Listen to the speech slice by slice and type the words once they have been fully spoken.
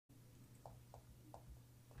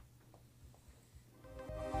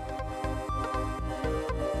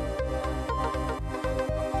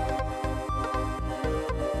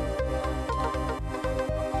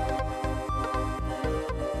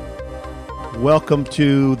Welcome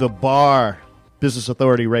to the Bar Business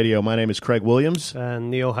Authority Radio. My name is Craig Williams.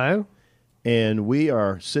 And Neil Howe. And we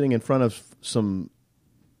are sitting in front of some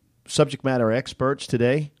subject matter experts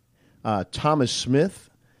today. Thomas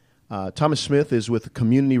Smith. Thomas Smith is with the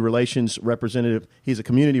Community Relations Representative. He's a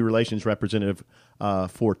Community Relations Representative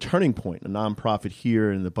for Turning Point, a nonprofit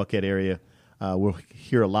here in the Buckhead area. We'll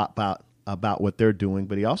hear a lot about what they're doing,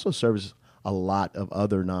 but he also serves a lot of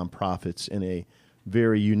other nonprofits in a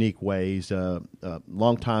very unique ways.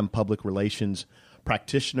 Longtime public relations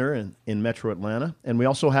practitioner in Metro Atlanta. And we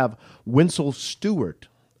also have Winsel Stewart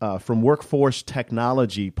from Workforce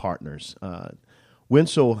Technology Partners.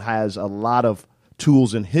 Winsel has a lot of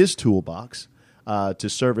tools in his toolbox to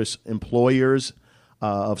service employers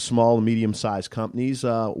of small and medium-sized companies.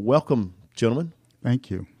 Welcome, gentlemen.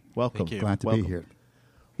 Thank you. Welcome. Thank you. Glad to be here.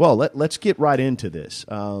 Well, let's get right into this.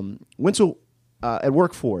 Winsel, at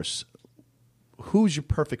Workforce, who's your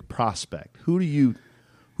perfect prospect? Who do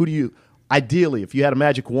you ideally, if you had a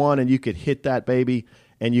magic wand and you could hit that baby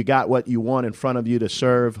and you got what you want in front of you to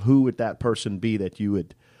serve, who would that person be that you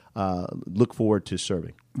would look forward to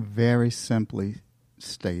serving? Very simply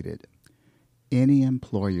stated, any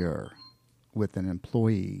employer with an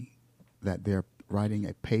employee that they're writing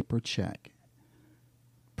a paper check,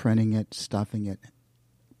 printing it, stuffing it,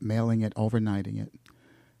 mailing it, overnighting it,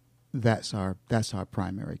 that's our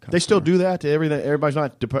primary customer. They still do that to everything. Everybody's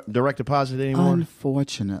not direct deposit anymore.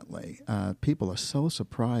 Unfortunately, people are so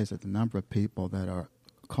surprised at the number of people that are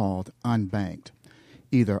called unbanked,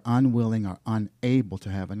 either unwilling or unable to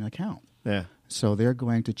have an account. Yeah. So they're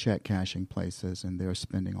going to check cashing places, and they're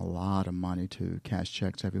spending a lot of money to cash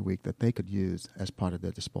checks every week that they could use as part of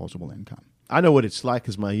their disposable income. I know what it's like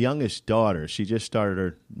because my youngest daughter, she just started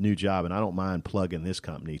her new job, and I don't mind plugging this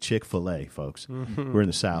company, Chick-fil-A, folks. Mm-hmm. We're in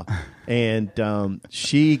the South. And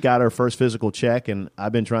she got her first physical check, and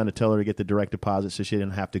I've been trying to tell her to get the direct deposit so she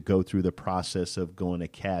didn't have to go through the process of going to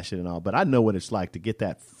cash it and all. But I know what it's like to get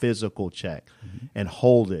that physical check and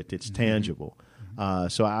hold it. It's tangible.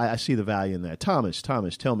 So I see the value in that. Thomas,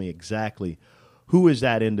 tell me exactly who is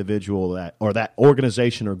that individual or that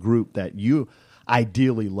organization or group that you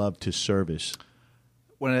ideally love to service?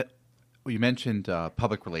 You mentioned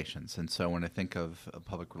public relations, and so when I think of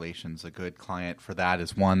public relations, a good client for that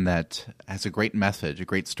is one that has a great message, a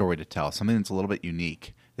great story to tell, something that's a little bit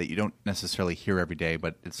unique that you don't necessarily hear every day,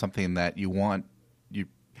 but it's something that you want.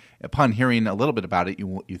 Upon hearing a little bit about it,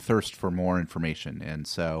 you thirst for more information, and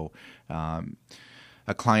so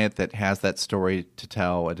a client that has that story to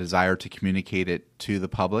tell, a desire to communicate it to the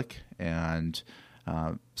public, and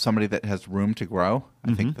somebody that has room to grow.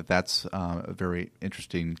 I think that's a very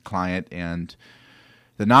interesting client, and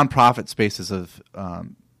the nonprofit space is of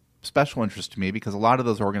special interest to me because a lot of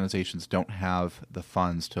those organizations don't have the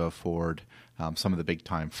funds to afford some of the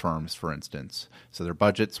big-time firms, for instance. So their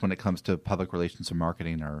budgets when it comes to public relations and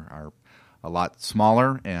marketing are a lot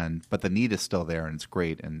smaller, but the need is still there, and it's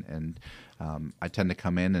great. And I tend to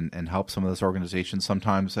come in and help some of those organizations,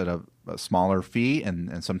 sometimes at a smaller fee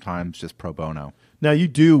and sometimes just pro bono. Now, you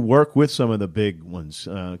do work with some of the big ones.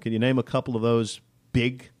 Can you name a couple of those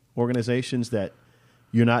big organizations that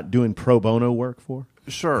you're not doing pro bono work for?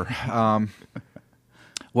 Sure.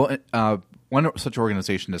 One such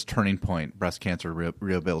organization is Turning Point Breast Cancer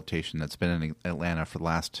Rehabilitation that's been in Atlanta for the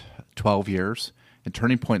last 12 years. And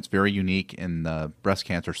Turning Point's very unique in the breast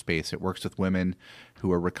cancer space. It works with women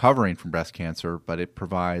who are recovering from breast cancer, but it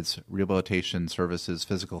provides rehabilitation services,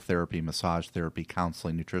 physical therapy, massage therapy,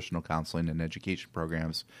 counseling, nutritional counseling, and education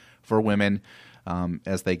programs for women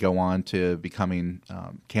as they go on to becoming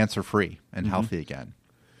cancer-free and healthy again.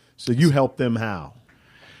 So you help them how?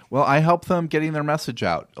 Well, I help them getting their message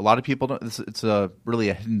out. A lot of people don't. It's really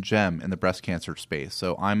a hidden gem in the breast cancer space.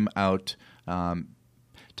 So I'm out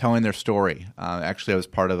telling their story. Actually, I was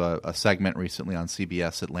part of a segment recently on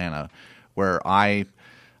CBS Atlanta where I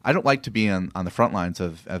don't like to be on the front lines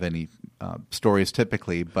of any stories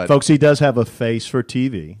typically. But folks, he does have a face for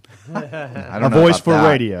TV, a voice for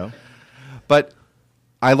radio. But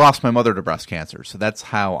I lost my mother to breast cancer, so that's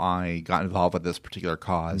how I got involved with this particular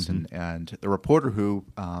cause. And the reporter who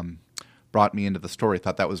brought me into the story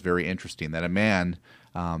thought that was very interesting, that a man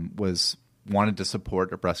wanted to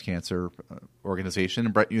support a breast cancer organization.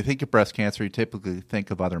 And you think of breast cancer, you typically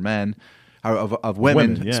think of other men, or of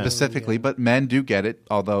women specifically, but men do get it,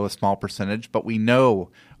 although a small percentage. But we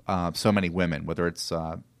know so many women, whether it's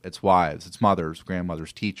wives, it's mothers,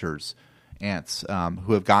 grandmothers, teachers, aunts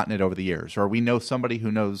who have gotten it over the years, or we know somebody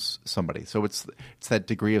who knows somebody. So it's that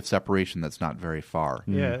degree of separation that's not very far.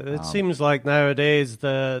 Yeah, it seems like nowadays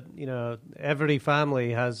every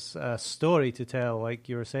family has a story to tell. Like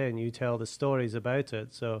you were saying, you tell the stories about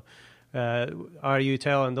it. So Are you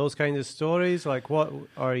telling those kinds of stories? Like, what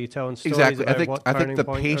are you telling stories Exactly. about what I think Turning the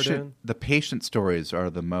Point are doing? patient stories are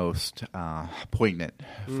the most poignant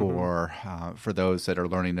for those that are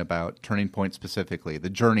learning about Turning Point specifically, the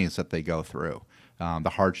journeys that they go through,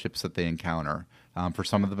 the hardships that they encounter. For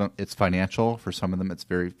some of them, it's financial. For some of them,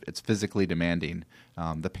 it's physically demanding.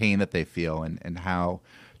 The pain that they feel and how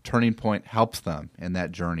Turning Point helps them in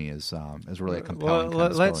that journey is really a compelling kind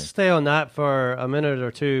of story. Let's stay on that for a minute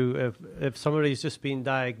or two. If somebody's just been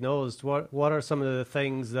diagnosed, what are some of the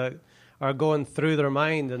things that are going through their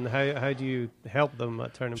mind, and how do you help them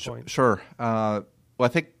at Turning Point? Sure. Well, I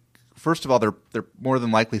think first of all, they're more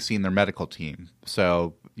than likely seeing their medical team.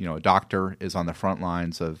 So a doctor is on the front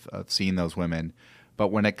lines of seeing those women. But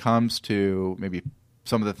when it comes to maybe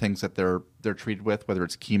some of the things that they're treated with, whether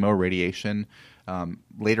it's chemo, radiation,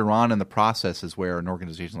 later on in the process is where an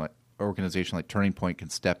organization like Turning Point can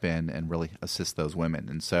step in and really assist those women.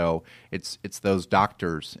 And so it's those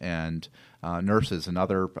doctors and nurses and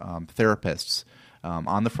other therapists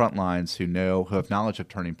on the front lines who have knowledge of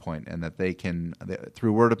Turning Point, and that they can,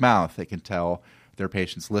 through word of mouth, they can tell their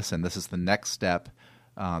patients, listen, this is the next step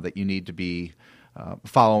that you need to be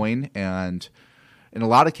following. And in a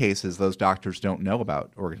lot of cases, those doctors don't know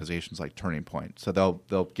about organizations like Turning Point. So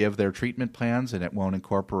they'll give their treatment plans, and it won't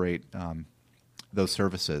incorporate those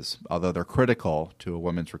services, although they're critical to a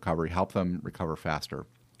woman's recovery, help them recover faster.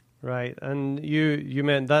 Right, and you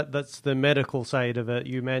meant that's the medical side of it.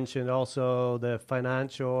 You mentioned also the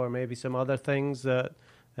financial or maybe some other things that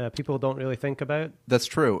people don't really think about. That's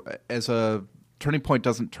true. Turning Point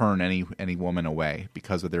doesn't turn any woman away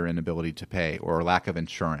because of their inability to pay or lack of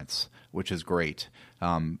insurance, which is great.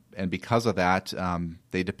 And because of that,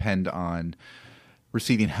 they depend on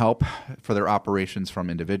receiving help for their operations from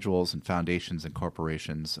individuals and foundations and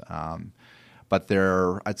corporations. But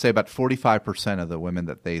I'd say about 45% of the women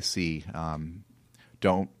that they see are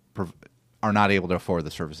not able to afford the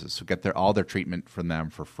services, so get all their treatment from them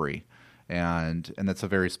for free. And that's a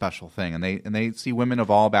very special thing. And they see women of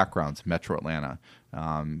all backgrounds, Metro Atlanta,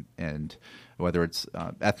 and whether it's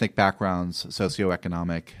ethnic backgrounds,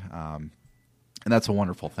 socioeconomic, and that's a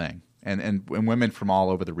wonderful thing. And women from all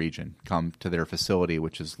over the region come to their facility,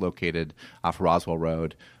 which is located off Roswell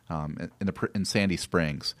Road in Sandy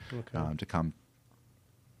Springs, to come.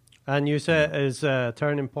 And you said is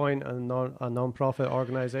Turning Point a non-profit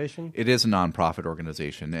organization? It is a non-profit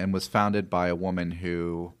organization and was founded by a woman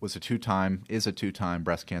who is a two-time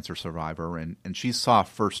breast cancer survivor, and she saw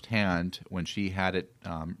firsthand when she had it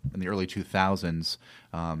in the early 2000s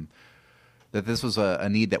that this was a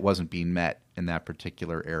need that wasn't being met in that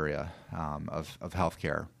particular area of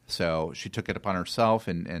healthcare. So she took it upon herself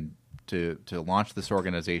and to launch this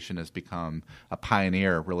organization has become a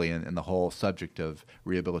pioneer really in the whole subject of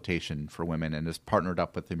rehabilitation for women, and has partnered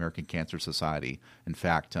up with the American Cancer Society, in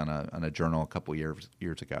fact, on a journal a couple years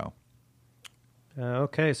ago.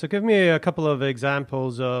 Okay, so give me a couple of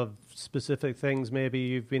examples of specific things maybe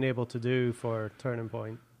you've been able to do for Turning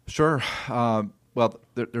Point. Sure. Well,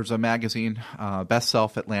 there's a magazine, Best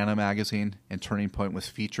Self Atlanta magazine, and Turning Point was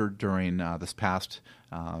featured during this past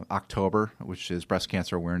October, which is Breast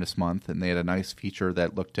Cancer Awareness Month, and they had a nice feature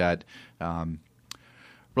that looked at,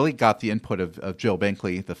 really got the input of Jill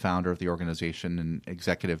Binkley, the founder of the organization and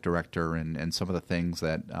executive director, and some of the things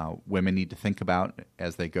that women need to think about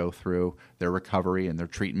as they go through their recovery and their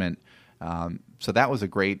treatment. So that was a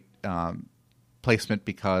great placement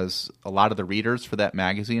because a lot of the readers for that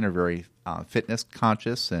magazine are very fitness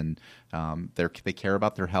conscious, and they care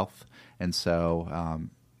about their health, and so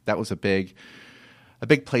that was a big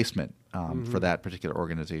placement for that particular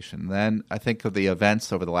organization. And then I think of the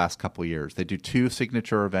events over the last couple of years. They do 2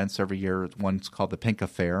 signature events every year. One's called the Pink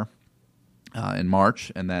Affair in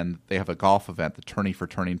March, and then they have a golf event, the Tourney for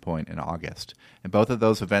Turning Point, in August. And both of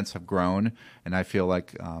those events have grown, and I feel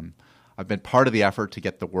like I've been part of the effort to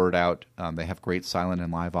get the word out. They have great silent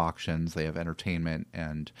and live auctions. They have entertainment,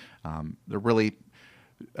 and they're really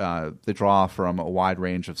the draw from a wide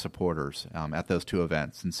range of supporters at those 2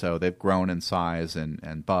 events. And so they've grown in size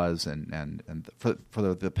and buzz. And for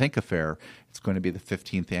the Pink Affair, it's going to be the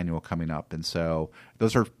 15th annual coming up. And so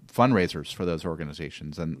those are fundraisers for those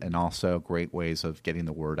organizations, and also great ways of getting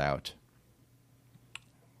the word out.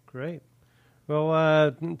 Great.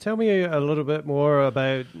 Well, tell me a little bit more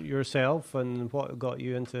about yourself and what got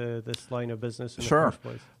you into this line of business in the first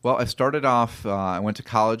place. Well, I started off, I went to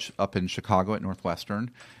college up in Chicago at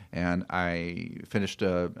Northwestern, and I finished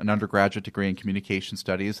an undergraduate degree in communication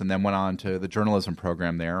studies, and then went on to the journalism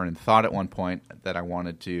program there, and thought at one point that I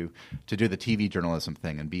wanted to do the TV journalism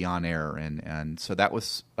thing and be on air. And so that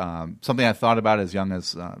was something I thought about as young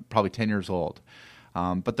as probably 10 years old.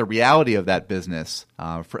 But the reality of that business,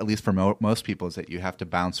 for at least for most people, is that you have to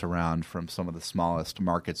bounce around from some of the smallest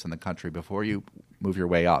markets in the country before you move your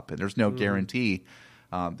way up. And there's no guarantee.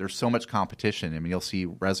 There's so much competition. I mean, you'll see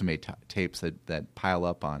resume tapes that pile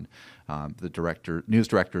up on the news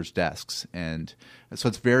director's desks. And so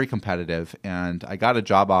it's very competitive. And I got a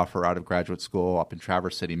job offer out of graduate school up in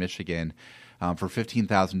Traverse City, Michigan, for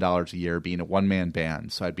 $15,000 a year, being a one-man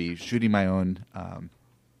band. So I'd be shooting my own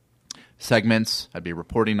segments. I'd be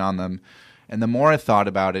reporting on them. And the more I thought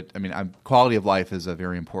about it, I mean, quality of life is a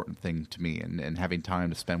very important thing to me, and having time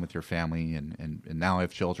to spend with your family, and now I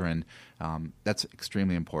have children, that's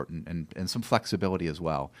extremely important, and some flexibility as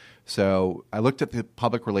well. So I looked at the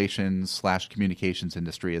public relations / communications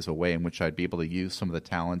industry as a way in which I'd be able to use some of the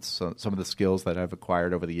talents, some of the skills that I've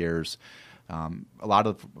acquired over the years, a lot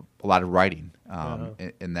of writing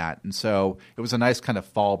in that. And so it was a nice kind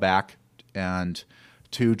of fallback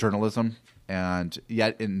to journalism. And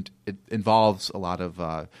yet it involves a lot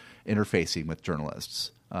of interfacing with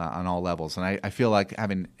journalists on all levels. And I feel like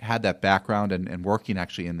having had that background and working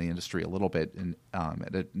actually in the industry a little bit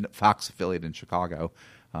at a Fox affiliate in Chicago,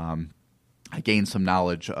 I gained some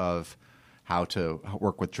knowledge of how to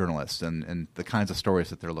work with journalists and the kinds of stories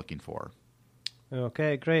that they're looking for.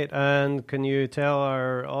 Okay, great. And can you tell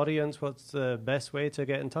our audience what's the best way to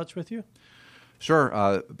get in touch with you?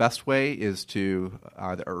 Sure. Best way is to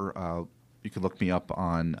either you can look me up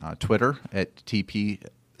on Twitter at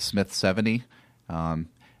tpsmith70.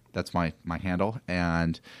 That's my handle.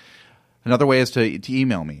 And another way is to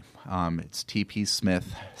email me. It's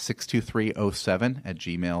tpsmith62307 at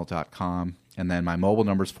gmail.com. And then my mobile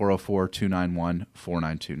number is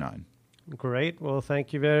 404-291-4929. Great. Well,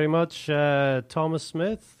 thank you very much, Thomas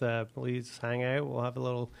Smith. Please hang out. We'll have a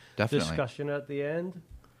little discussion at the end.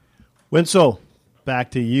 Winslow,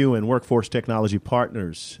 back to you and Workforce Technology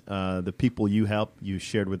Partners. The people you help, you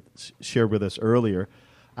shared with us earlier,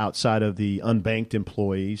 outside of the unbanked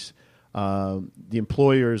employees, the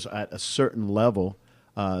employers at a certain level,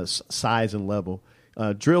 size and level.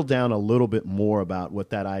 Drill down a little bit more about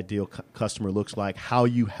what that ideal customer looks like, how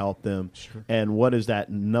you help them, and what is that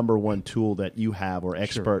number one tool that you have or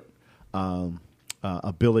expert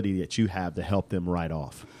ability that you have to help them right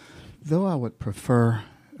off. Though I would prefer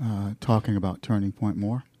talking about Turning Point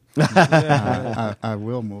more, I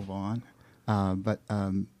will move on. But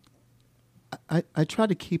I try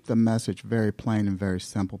to keep the message very plain and very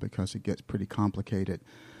simple because it gets pretty complicated,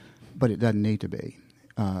 but it doesn't need to be.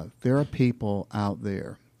 There are people out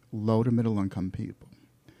there, low to middle income people,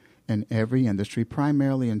 in every industry,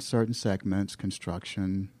 primarily in certain segments,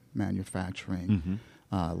 construction, manufacturing,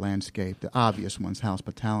 landscape, the obvious ones,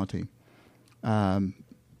 hospitality, that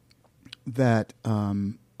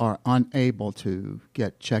are unable to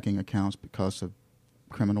get checking accounts because of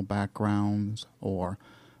criminal backgrounds or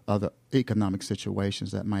other economic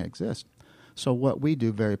situations that might exist. So what we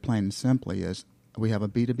do very plain and simply is we have a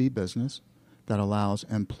B2B business that allows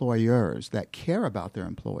employers that care about their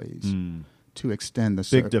employees to extend the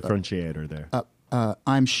big differentiator there.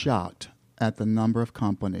 I'm shocked at the number of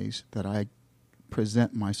companies that I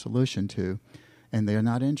present my solution to, and they are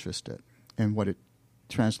not interested. And what it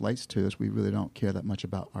translates to is we really don't care that much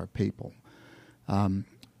about our people.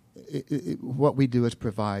 What we do is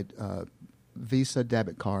provide Visa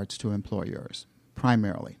debit cards to employers,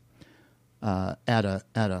 primarily, at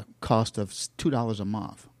a cost of $2 a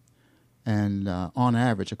month. And on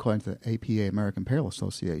average, according to the APA, American Payroll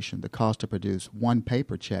Association, the cost to produce one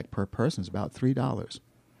paper check per person is about $3.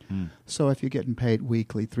 So if you're getting paid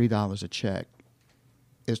weekly, $3 a check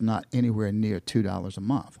is not anywhere near $2 a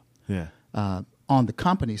month. Yeah. On the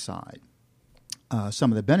company side,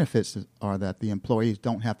 some of the benefits are that the employees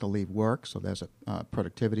don't have to leave work, so there's a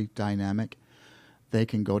productivity dynamic. They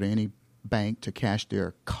can go to any bank to cash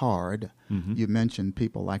their card. You mentioned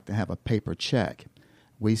people like to have a paper check.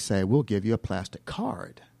 We say, we'll give you a plastic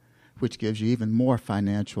card, which gives you even more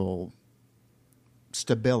financial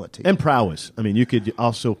stability. And prowess. I mean, you could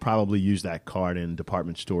also probably use that card in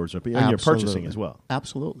department stores or in your purchasing as well.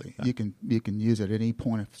 Absolutely. Yeah. You can use it at any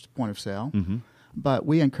point of sale. But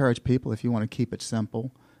we encourage people, if you want to keep it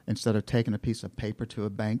simple, instead of taking a piece of paper to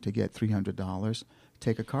a bank to get $300,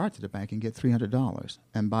 take a card to the bank and get $300.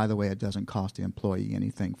 And by the way, it doesn't cost the employee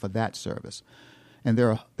anything for that service. And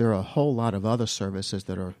there are a whole lot of other services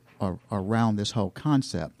that are around this whole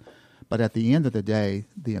concept. But at the end of the day,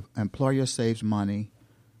 the employer saves money,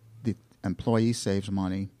 the employee saves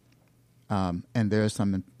money, and there's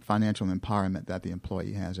some financial empowerment that the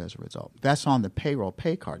employee has as a result. That's on the payroll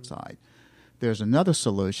pay card side. There's another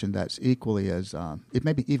solution that's equally as, it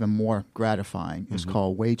may be even more gratifying. It's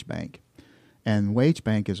called Wage Bank. And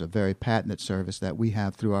WageBank is a very patented service that we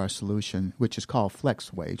have through our solution, which is called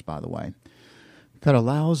FlexWage, by the way, that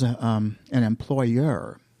allows an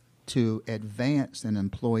employer to advance an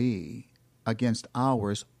employee against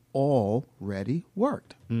hours already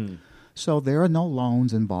worked. So there are no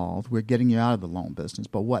loans involved. We're getting you out of the loan business.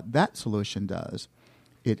 But what that solution does,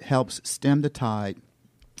 it helps stem the tide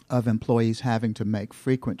of employees having to make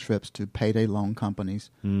frequent trips to payday loan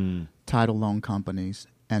companies, title loan companies,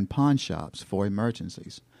 and pawn shops for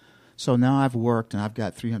emergencies. So now I've worked and I've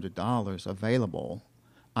got $300 available.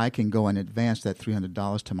 I can go and advance that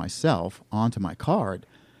 $300 to myself onto my card,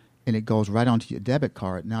 and it goes right onto your debit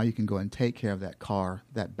card. Now you can go and take care of that car,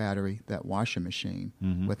 that battery, that washing machine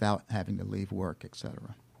without having to leave work,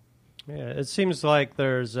 etc. Yeah, it seems like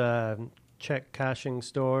there's check cashing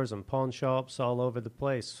stores and pawn shops all over the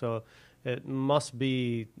place. So it must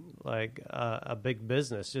be like a big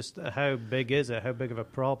business. Just how big is it? How big of a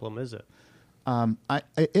problem is it?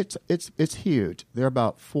 It's huge. There are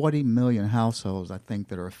about 40 million households, I think,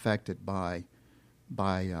 that are affected by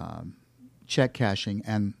check cashing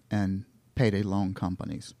and payday loan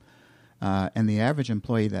companies. And the average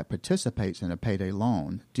employee that participates in a payday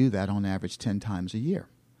loan do that on average 10 times a year.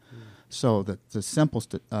 So the simple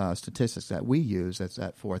statistics that we use is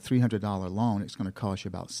that for a $300 loan, it's going to cost you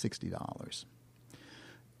about $60.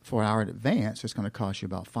 For our advance, it's going to cost you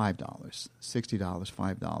about $5. $60,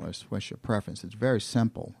 $5. What's your preference? It's very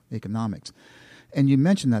simple economics. And you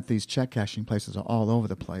mentioned that these check cashing places are all over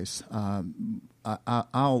the place.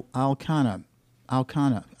 I'll kind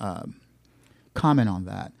of comment on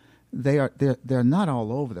that. They're not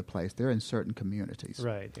all over the place. They're in certain communities.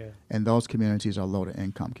 Right, yeah. And those communities are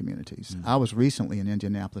low-to-income communities. I was recently in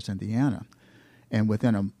Indianapolis, Indiana, and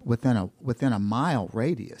within a mile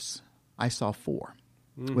radius, I saw 4.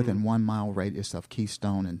 Within 1 mile radius of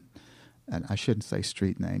Keystone and I shouldn't say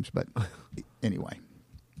street names, but anyway.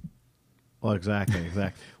 Well, exactly.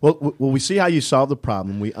 Well, we see how you solve the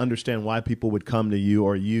problem. We understand why people would come to you,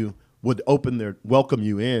 or you would welcome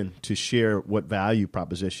you in to share what value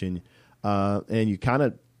proposition, and you kind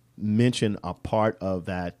of mention a part of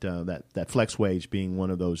that FlexWage being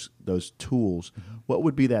one of those tools. What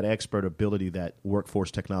would be that expert ability that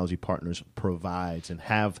Workforce Technology Partners provides and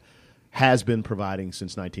has been providing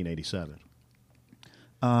since 1987?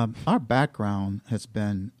 Our background has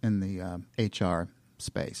been in the HR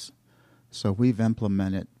space. So we've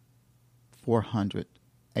implemented 400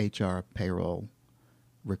 HR payroll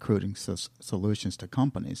recruiting solutions to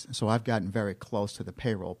companies. So I've gotten very close to the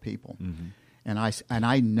payroll people. And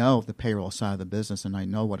I know the payroll side of the business, and I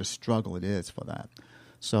know what a struggle it is for that.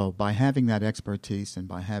 So by having that expertise and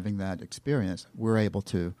by having that experience, we're able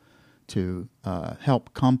to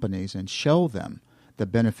help companies and show them the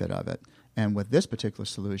benefit of it. And with this particular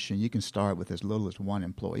solution, you can start with as little as 1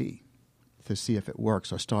 employee to see if it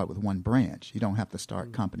works, or start with 1 branch. You don't have to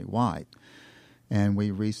start company-wide. And we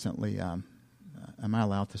recently, am I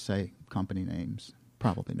allowed to say company names?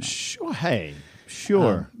 Probably not. Sure. Hey,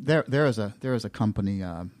 sure. There is a company,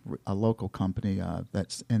 a local company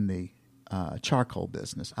that's in the charcoal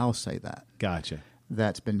business. I'll say that. Gotcha.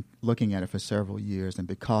 That's been looking at it for several years, and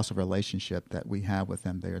because of a relationship that we have with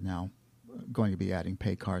them, they are now going to be adding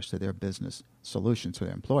pay cards to their business solution to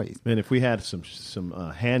their employees. And if we had some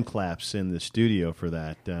hand claps in the studio for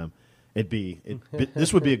that,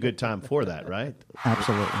 this would be a good time for that, right?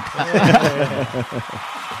 Absolutely.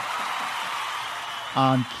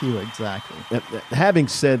 On cue, exactly. Having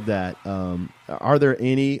said that, are there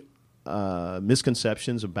any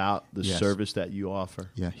misconceptions about the service that you offer?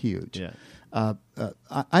 Yeah, huge. Yeah.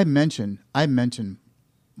 I mentioned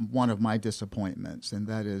one of my disappointments, and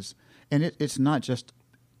that is, and it's not just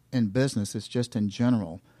in business; it's just in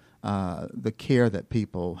general, the care that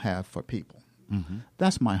people have for people.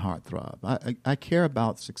 That's my heartthrob. I care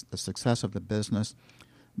about the success of the business,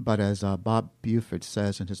 but as Bob Buford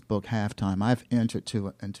says in his book Halftime, I've entered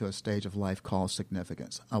into a stage of life called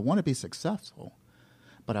significance. I want to be successful,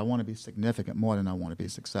 but I want to be significant more than I want to be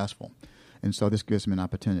successful. And so this gives me an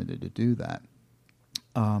opportunity to do that.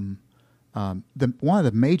 One of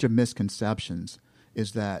the major misconceptions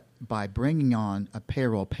is that by bringing on a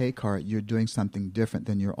payroll pay card, you're doing something different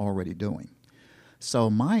than you're already doing. So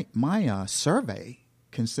my survey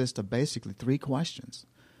consists of basically 3 questions.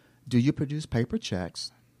 Do you produce paper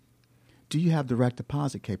checks? Do you have direct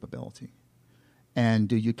deposit capability? And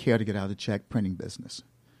do you care to get out of the check printing business?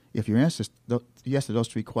 If your answer is yes to those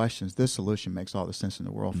 3 questions, this solution makes all the sense in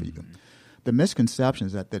the world for you. The misconception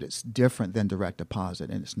is that it's different than direct deposit,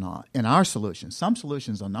 and it's not. In our solution, some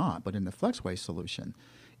solutions are not, but in the FlexWage solution,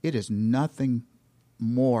 it is nothing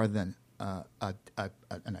more than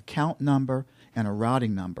an account number and a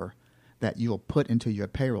routing number that you'll put into your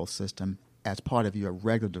payroll system as part of your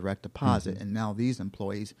regular direct deposit. And now these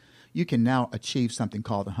employees, you can now achieve something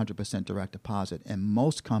called 100% direct deposit, and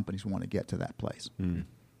most companies want to get to that place.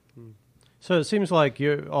 So it seems like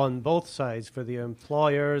you're on both sides, for the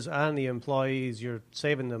employers and the employees. You're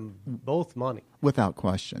saving them both money. Without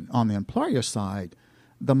question. On the employer side,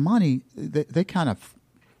 the money, they kind of,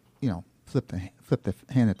 flip the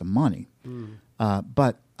hand at the money.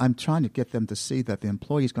 But I'm trying to get them to see that the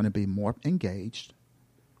employee is going to be more engaged,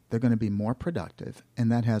 they're going to be more productive,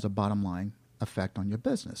 and that has a bottom line effect on your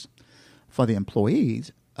business. For the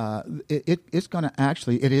employees, it's going to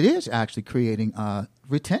actually, it is actually creating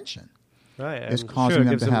retention. Right. It's I'm causing sure it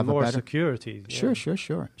them gives to have more a better security. Sure.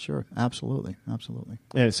 Absolutely. And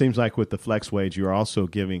it seems like with the flex wage, you're also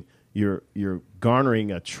you're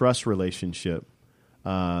garnering a trust relationship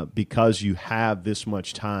because you have this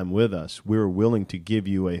much time with us. We're willing to give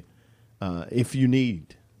you if you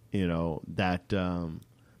need, that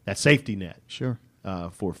safety net. Sure.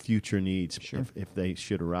 For future needs, Sure. if they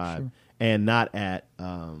should arrive, Sure. and not at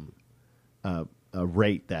a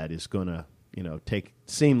rate that is going to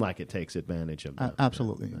seem like it takes advantage of them.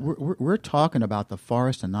 Absolutely. We're talking about the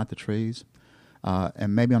forest and not the trees.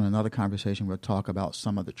 And maybe on another conversation we'll talk about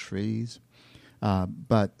some of the trees.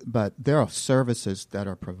 But there are services that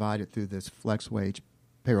are provided through this flex wage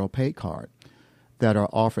payroll pay card that are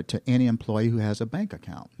offered to any employee who has a bank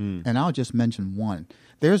account. And I'll just mention one.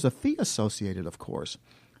 There's a fee associated, of course,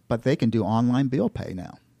 but they can do online bill pay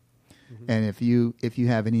now. And if you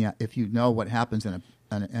know what happens in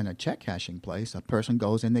a check cashing place, a person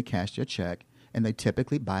goes in, they cash their check, and they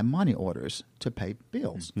typically buy money orders to pay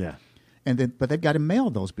bills. Yeah. But they've got to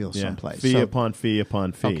mail those bills someplace. Fee upon fee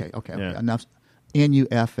upon fee. Okay. Yeah. Enough.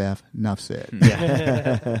 NUFF. Enough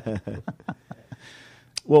said.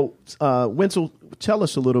 Well, Wenzel, tell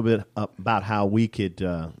us a little bit about how we could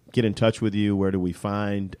get in touch with you. Where do we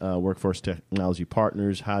find Workforce Technology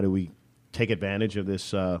Partners? How do we take advantage of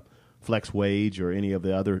this flex wage or any of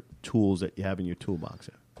the other tools that you have in your toolbox?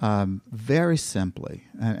 Very simply,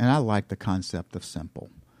 and I like the concept of simple.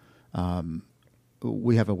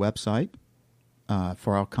 We have a website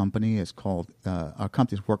for our company. It's called our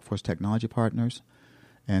company's Workforce Technology Partners,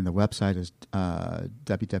 and the website is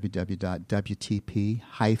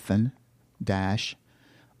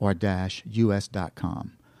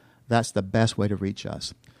www.wtp-us.com. That's the best way to reach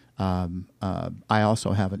us. I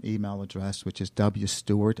also have an email address, which is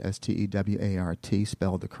wstewart, Stewart,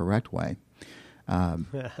 spelled the correct way,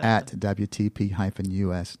 at wtp-us.com.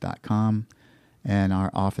 And our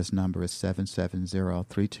office number is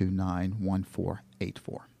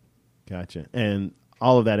 770-329-1484. Gotcha. And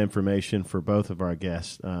all of that information for both of our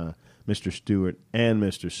guests, Mr. Stewart and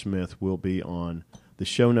Mr. Smith, will be on the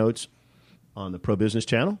show notes on the Pro Business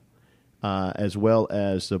Channel, as well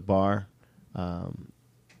as the bar.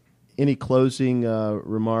 Any closing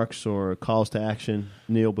remarks or calls to action,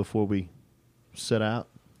 Neil, before we set out?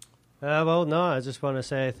 Well, no, I just want to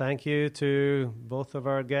say thank you to both of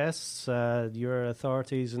our guests. Your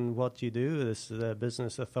authorities in what you do. This is a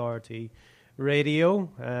Business Authority Radio.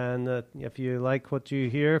 And if you like what you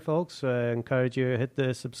hear, folks, I encourage you to hit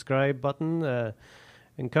the subscribe button.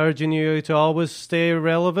 Encouraging you to always stay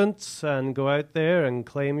relevant and go out there and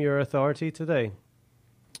claim your authority today.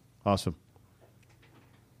 Awesome.